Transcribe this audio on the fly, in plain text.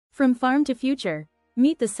From farm to future.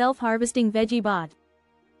 Meet the self-harvesting Veggie Bot.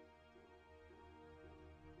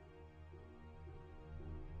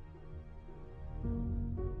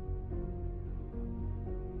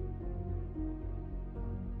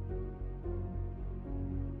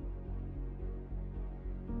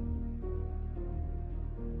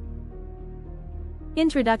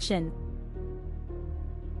 Introduction.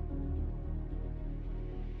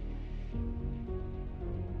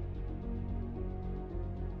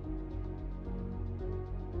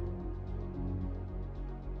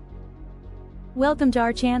 Welcome to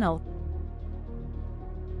our channel.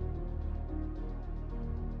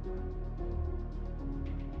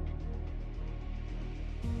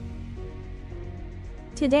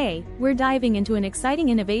 Today, we're diving into an exciting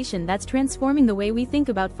innovation that's transforming the way we think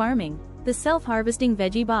about farming, the self-harvesting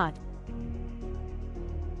Veggie Bot.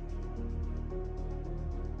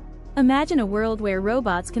 Imagine a world where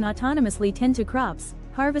robots can autonomously tend to crops,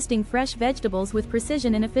 harvesting fresh vegetables with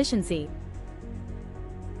precision and efficiency.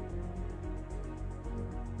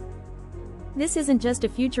 This isn't just a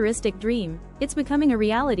futuristic dream, it's becoming a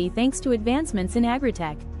reality thanks to advancements in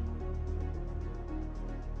AgriTech.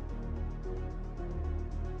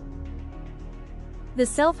 The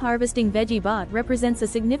self-harvesting Veggie Bot represents a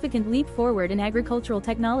significant leap forward in agricultural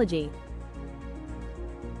technology.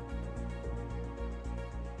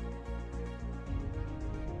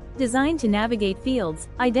 Designed to navigate fields,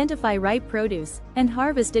 identify ripe produce, and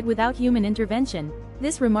harvest it without human intervention,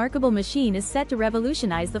 this remarkable machine is set to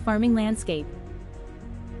revolutionize the farming landscape.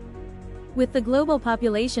 With the global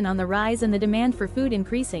population on the rise and the demand for food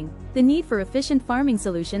increasing, the need for efficient farming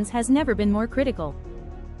solutions has never been more critical.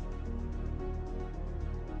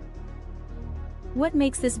 What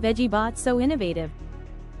makes this Veggie Bot so innovative?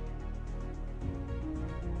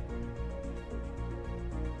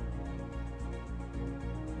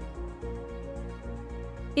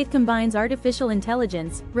 It combines artificial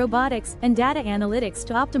intelligence, robotics, and data analytics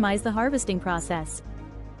to optimize the harvesting process.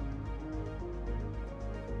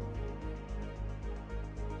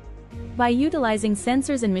 By utilizing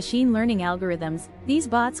sensors and machine learning algorithms, these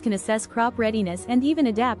bots can assess crop readiness and even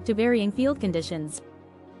adapt to varying field conditions.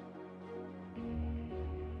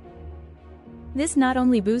 This not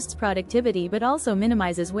only boosts productivity but also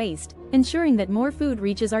minimizes waste, ensuring that more food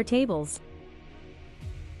reaches our tables.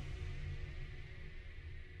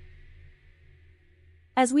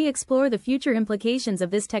 As we explore the future implications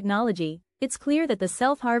of this technology, it's clear that the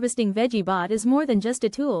self-harvesting Veggie Bot is more than just a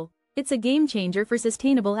tool, it's a game-changer for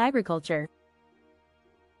sustainable agriculture.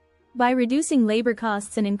 By reducing labor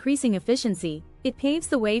costs and increasing efficiency, it paves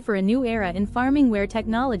the way for a new era in farming where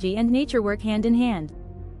technology and nature work hand in hand.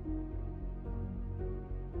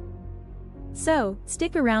 So,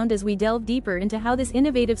 stick around as we delve deeper into how this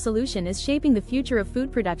innovative solution is shaping the future of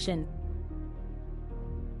food production.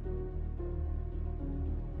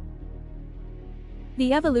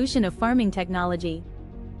 The evolution of farming technology.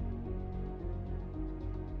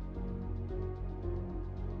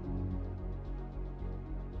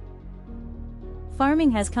 Farming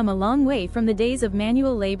has come a long way from the days of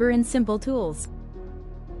manual labor and simple tools.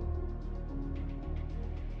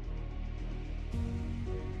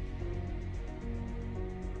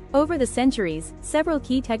 Over the centuries, several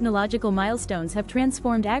key technological milestones have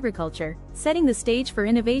transformed agriculture, setting the stage for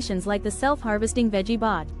innovations like the self-harvesting Veggie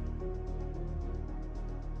Bot.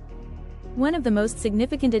 One of the most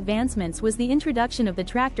significant advancements was the introduction of the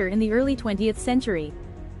tractor in the early 20th century.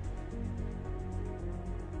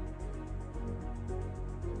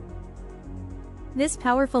 This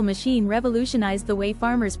powerful machine revolutionized the way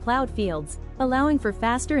farmers plowed fields, allowing for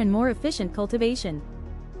faster and more efficient cultivation.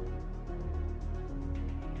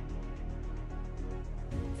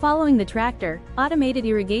 Following the tractor, automated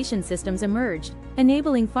irrigation systems emerged,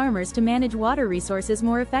 enabling farmers to manage water resources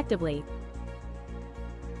more effectively.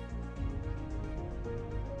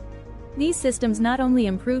 These systems not only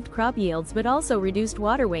improved crop yields but also reduced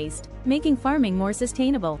water waste, making farming more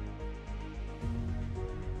sustainable.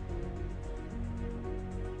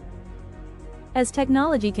 As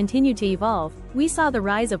technology continued to evolve, we saw the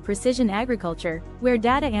rise of precision agriculture, where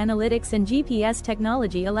data analytics and GPS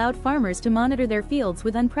technology allowed farmers to monitor their fields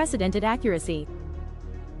with unprecedented accuracy.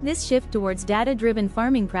 This shift towards data-driven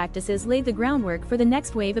farming practices laid the groundwork for the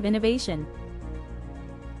next wave of innovation.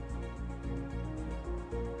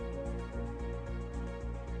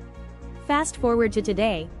 Fast forward to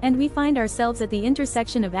today, and we find ourselves at the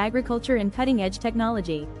intersection of agriculture and cutting-edge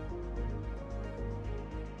technology.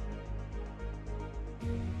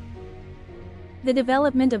 The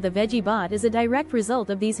development of the Veggie Bot is a direct result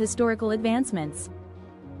of these historical advancements.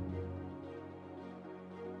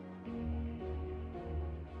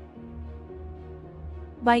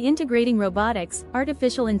 By integrating robotics,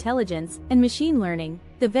 artificial intelligence, and machine learning,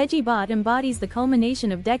 the Veggie Bot embodies the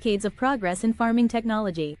culmination of decades of progress in farming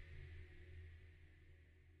technology.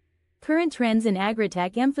 Current trends in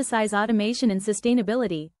AgriTech emphasize automation and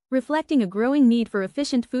sustainability, reflecting a growing need for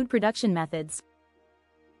efficient food production methods.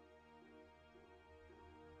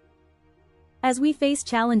 As we face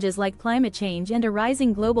challenges like climate change and a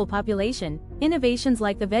rising global population, innovations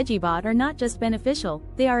like the Veggie Bot are not just beneficial,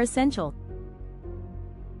 they are essential.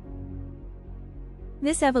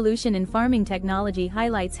 This evolution in farming technology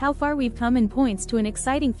highlights how far we've come and points to an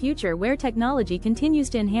exciting future where technology continues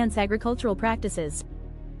to enhance agricultural practices.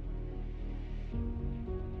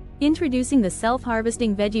 Introducing the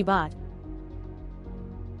self-harvesting Veggie Bot.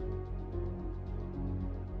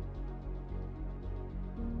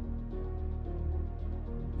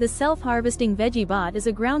 The self-harvesting Veggie Bot is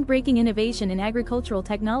a groundbreaking innovation in agricultural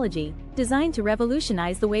technology, designed to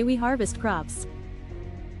revolutionize the way we harvest crops.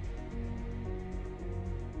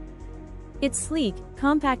 Its sleek,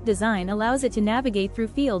 compact design allows it to navigate through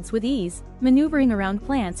fields with ease, maneuvering around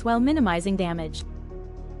plants while minimizing damage.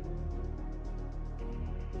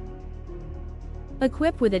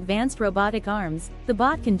 Equipped with advanced robotic arms, the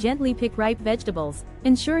bot can gently pick ripe vegetables,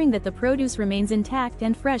 ensuring that the produce remains intact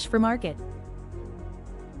and fresh for market.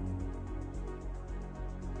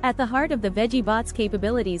 At the heart of the Veggie Bot's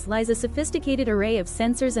capabilities lies a sophisticated array of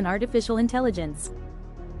sensors and artificial intelligence.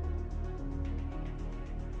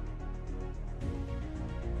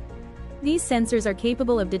 These sensors are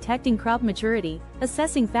capable of detecting crop maturity,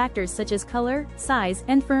 assessing factors such as color, size,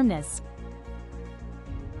 and firmness.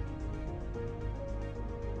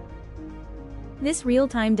 This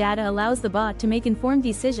real-time data allows the bot to make informed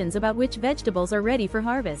decisions about which vegetables are ready for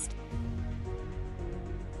harvest.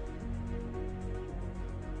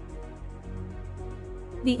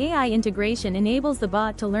 The AI integration enables the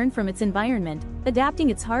bot to learn from its environment,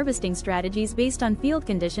 adapting its harvesting strategies based on field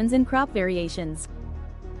conditions and crop variations.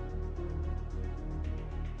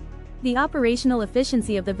 The operational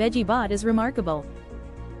efficiency of the Veggie Bot is remarkable.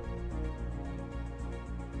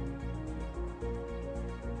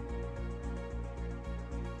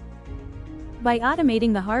 By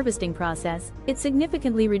automating the harvesting process, it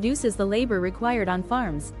significantly reduces the labor required on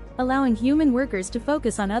farms, allowing human workers to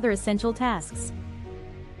focus on other essential tasks.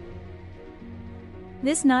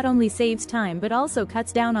 This not only saves time but also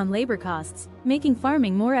cuts down on labor costs, making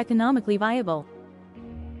farming more economically viable.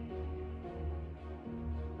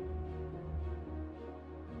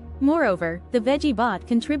 Moreover, the Veggie Bot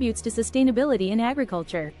contributes to sustainability in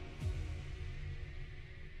agriculture.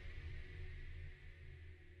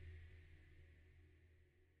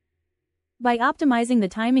 By optimizing the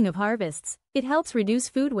timing of harvests, it helps reduce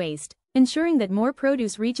food waste, ensuring that more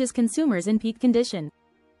produce reaches consumers in peak condition.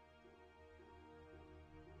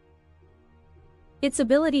 Its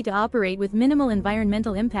ability to operate with minimal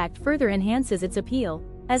environmental impact further enhances its appeal,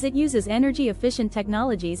 as it uses energy-efficient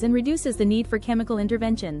technologies and reduces the need for chemical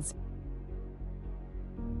interventions.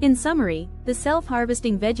 In summary, the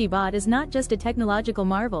self-harvesting Veggie Bot is not just a technological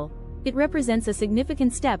marvel, it represents a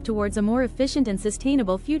significant step towards a more efficient and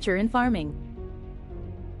sustainable future in farming.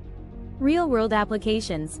 Real-world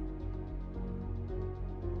applications.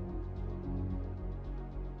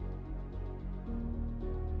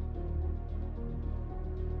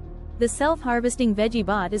 The self-harvesting Veggie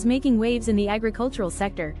Bot is making waves in the agricultural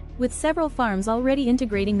sector, with several farms already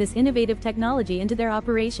integrating this innovative technology into their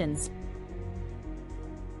operations.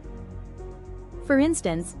 For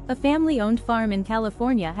instance, a family-owned farm in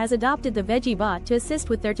California has adopted the Veggie Bot to assist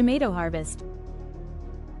with their tomato harvest.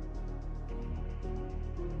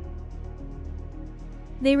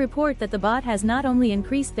 They report that the bot has not only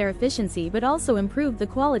increased their efficiency but also improved the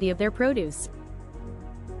quality of their produce.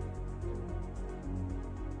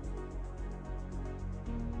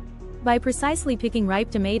 By precisely picking ripe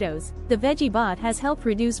tomatoes, the Veggie Bot has helped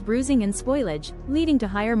reduce bruising and spoilage, leading to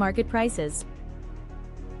higher market prices.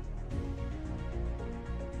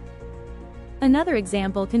 Another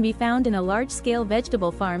example can be found in a large-scale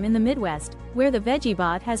vegetable farm in the Midwest, where the Veggie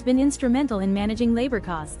Bot has been instrumental in managing labor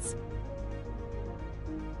costs.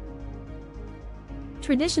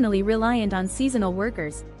 Traditionally reliant on seasonal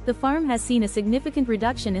workers, the farm has seen a significant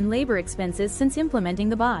reduction in labor expenses since implementing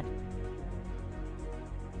the bot.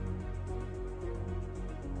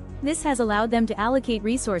 This has allowed them to allocate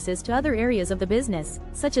resources to other areas of the business,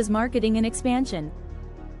 such as marketing and expansion.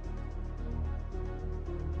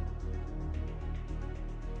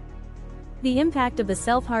 The impact of the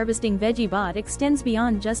self-harvesting Veggie Bot extends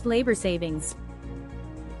beyond just labor savings.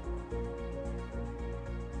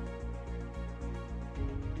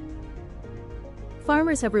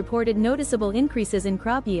 Farmers have reported noticeable increases in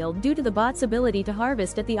crop yield due to the bot's ability to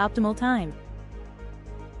harvest at the optimal time.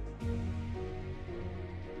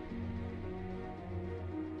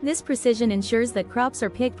 This precision ensures that crops are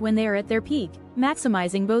picked when they are at their peak,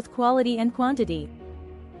 maximizing both quality and quantity.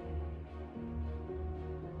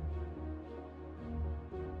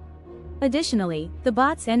 Additionally, the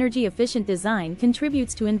bot's energy-efficient design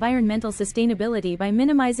contributes to environmental sustainability by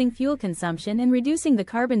minimizing fuel consumption and reducing the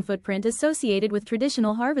carbon footprint associated with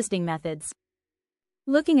traditional harvesting methods.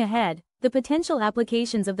 Looking ahead, the potential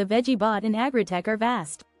applications of the Veggie Bot in AgriTech are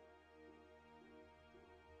vast.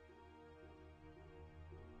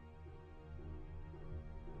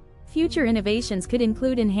 Future innovations could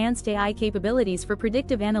include enhanced AI capabilities for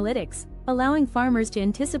predictive analytics, allowing farmers to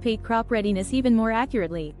anticipate crop readiness even more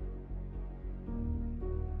accurately.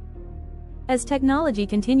 As technology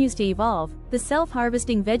continues to evolve, the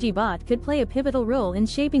self-harvesting Veggie Bot could play a pivotal role in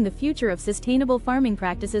shaping the future of sustainable farming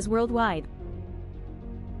practices worldwide.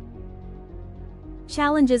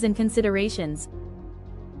 Challenges and considerations.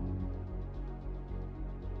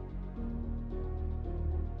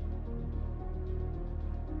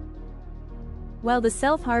 While the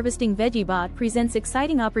self-harvesting Veggie Bot presents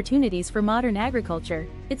exciting opportunities for modern agriculture,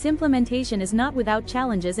 its implementation is not without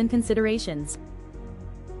challenges and considerations.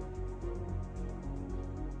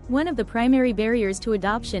 One of the primary barriers to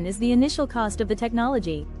adoption is the initial cost of the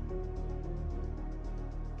technology.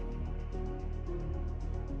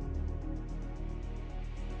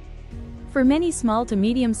 For many small to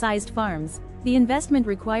medium-sized farms, the investment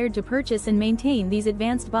required to purchase and maintain these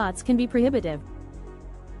advanced bots can be prohibitive.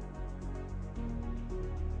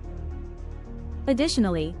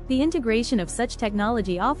 Additionally, the integration of such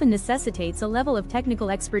technology often necessitates a level of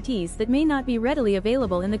technical expertise that may not be readily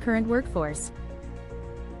available in the current workforce.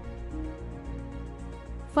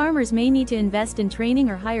 Farmers may need to invest in training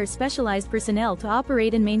or hire specialized personnel to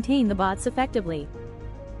operate and maintain the bots effectively.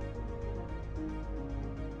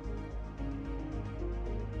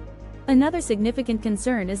 Another significant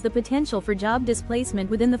concern is the potential for job displacement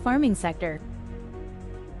within the farming sector.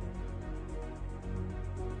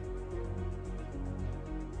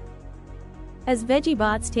 As Veggie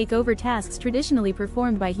Bots take over tasks traditionally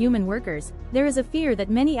performed by human workers, there is a fear that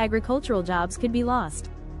many agricultural jobs could be lost.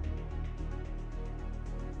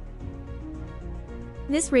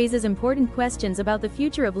 This raises important questions about the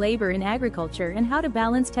future of labor in agriculture and how to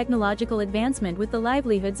balance technological advancement with the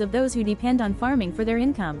livelihoods of those who depend on farming for their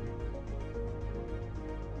income.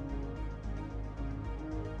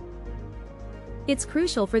 It's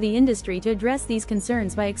crucial for the industry to address these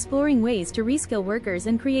concerns by exploring ways to reskill workers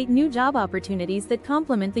and create new job opportunities that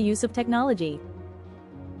complement the use of technology.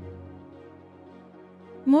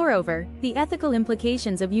 Moreover, the ethical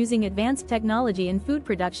implications of using advanced technology in food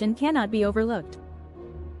production cannot be overlooked.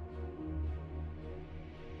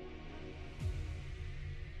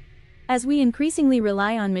 As we increasingly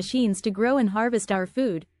rely on machines to grow and harvest our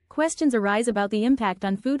food, questions arise about the impact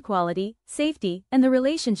on food quality, safety, and the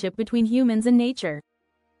relationship between humans and nature.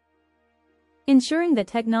 Ensuring that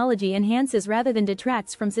technology enhances rather than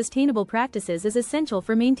detracts from sustainable practices is essential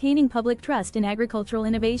for maintaining public trust in agricultural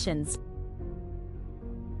innovations.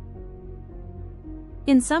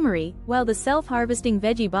 In summary, while the self-harvesting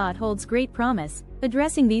Veggie Bot holds great promise,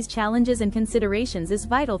 addressing these challenges and considerations is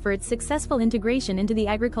vital for its successful integration into the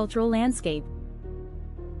agricultural landscape.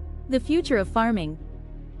 The future of farming.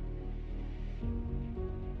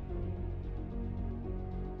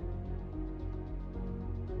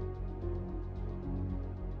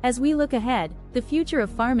 As we look ahead, the future of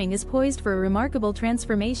farming is poised for a remarkable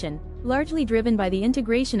transformation, largely driven by the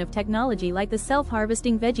integration of technology like the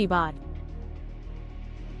self-harvesting Veggie Bot.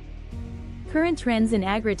 Current trends in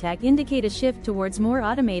AgriTech indicate a shift towards more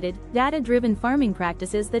automated, data-driven farming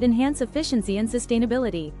practices that enhance efficiency and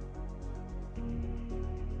sustainability.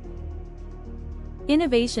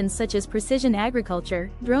 Innovations such as precision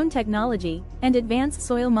agriculture, drone technology, and advanced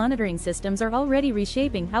soil monitoring systems are already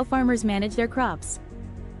reshaping how farmers manage their crops.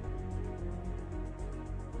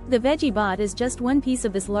 The Veggie Bot is just one piece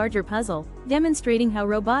of this larger puzzle, demonstrating how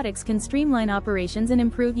robotics can streamline operations and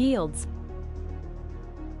improve yields.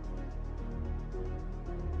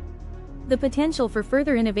 The potential for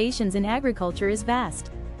further innovations in agriculture is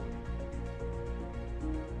vast.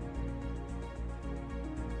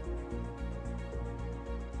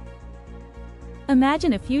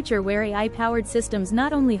 Imagine a future where AI-powered systems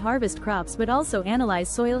not only harvest crops but also analyze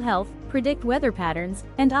soil health, predict weather patterns,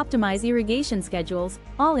 and optimize irrigation schedules,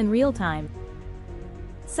 all in real time.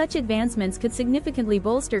 Such advancements could significantly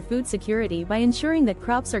bolster food security by ensuring that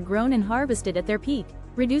crops are grown and harvested at their peak,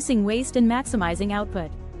 reducing waste and maximizing output.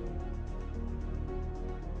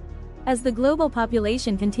 As the global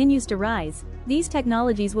population continues to rise, these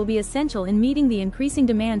technologies will be essential in meeting the increasing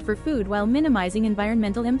demand for food while minimizing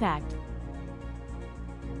environmental impact.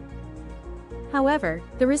 However,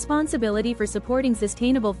 the responsibility for supporting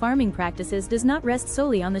sustainable farming practices does not rest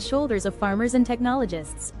solely on the shoulders of farmers and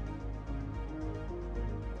technologists.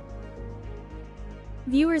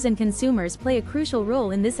 Viewers and consumers play a crucial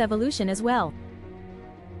role in this evolution as well.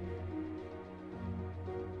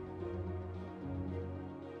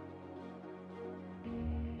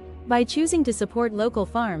 By choosing to support local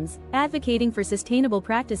farms, advocating for sustainable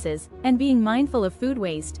practices, and being mindful of food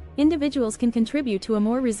waste, individuals can contribute to a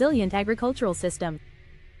more resilient agricultural system.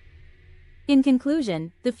 In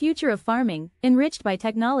conclusion, the future of farming, enriched by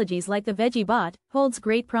technologies like the Veggie Bot, holds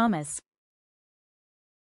great promise.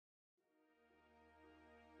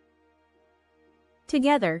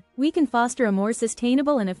 Together, we can foster a more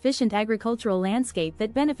sustainable and efficient agricultural landscape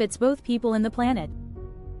that benefits both people and the planet.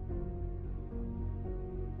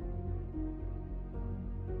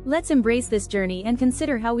 Let's embrace this journey and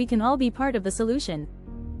consider how we can all be part of the solution.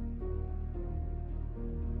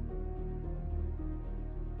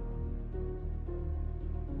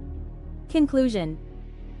 Conclusion.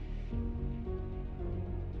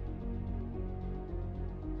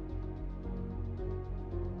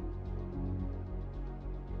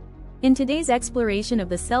 In today's exploration of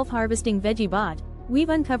the self-harvesting Veggie Bot, we've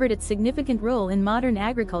uncovered its significant role in modern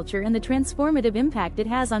agriculture and the transformative impact it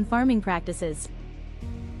has on farming practices.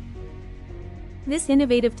 This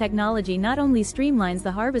innovative technology not only streamlines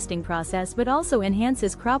the harvesting process but also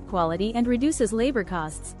enhances crop quality and reduces labor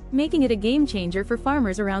costs, making it a game-changer for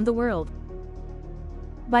farmers around the world.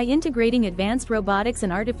 By integrating advanced robotics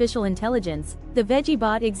and artificial intelligence, the Veggie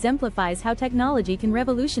Bot exemplifies how technology can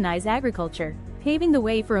revolutionize agriculture, paving the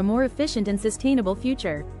way for a more efficient and sustainable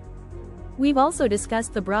future. We've also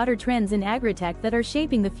discussed the broader trends in AgriTech that are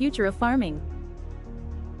shaping the future of farming.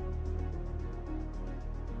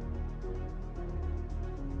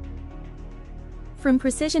 From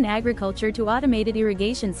precision agriculture to automated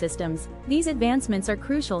irrigation systems, these advancements are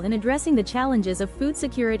crucial in addressing the challenges of food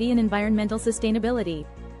security and environmental sustainability.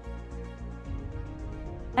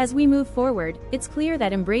 As we move forward, it's clear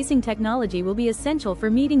that embracing technology will be essential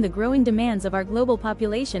for meeting the growing demands of our global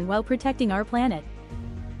population while protecting our planet.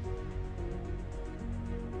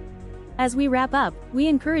 As we wrap up, we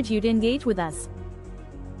encourage you to engage with us.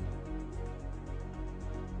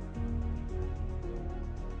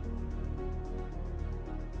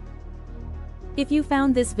 If you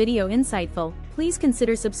found this video insightful, please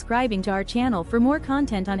consider subscribing to our channel for more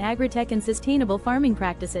content on AgriTech and sustainable farming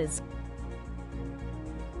practices.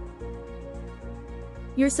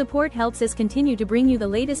 Your support helps us continue to bring you the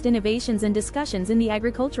latest innovations and discussions in the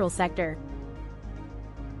agricultural sector.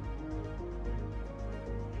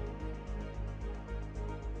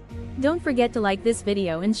 Don't forget to like this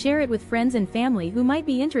video and share it with friends and family who might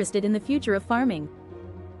be interested in the future of farming.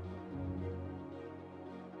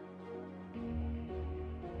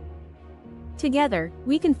 Together,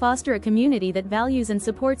 we can foster a community that values and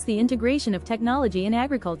supports the integration of technology in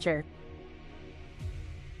agriculture.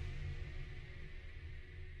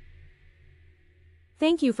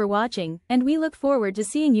 Thank you for watching, and we look forward to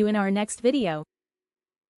seeing you in our next video.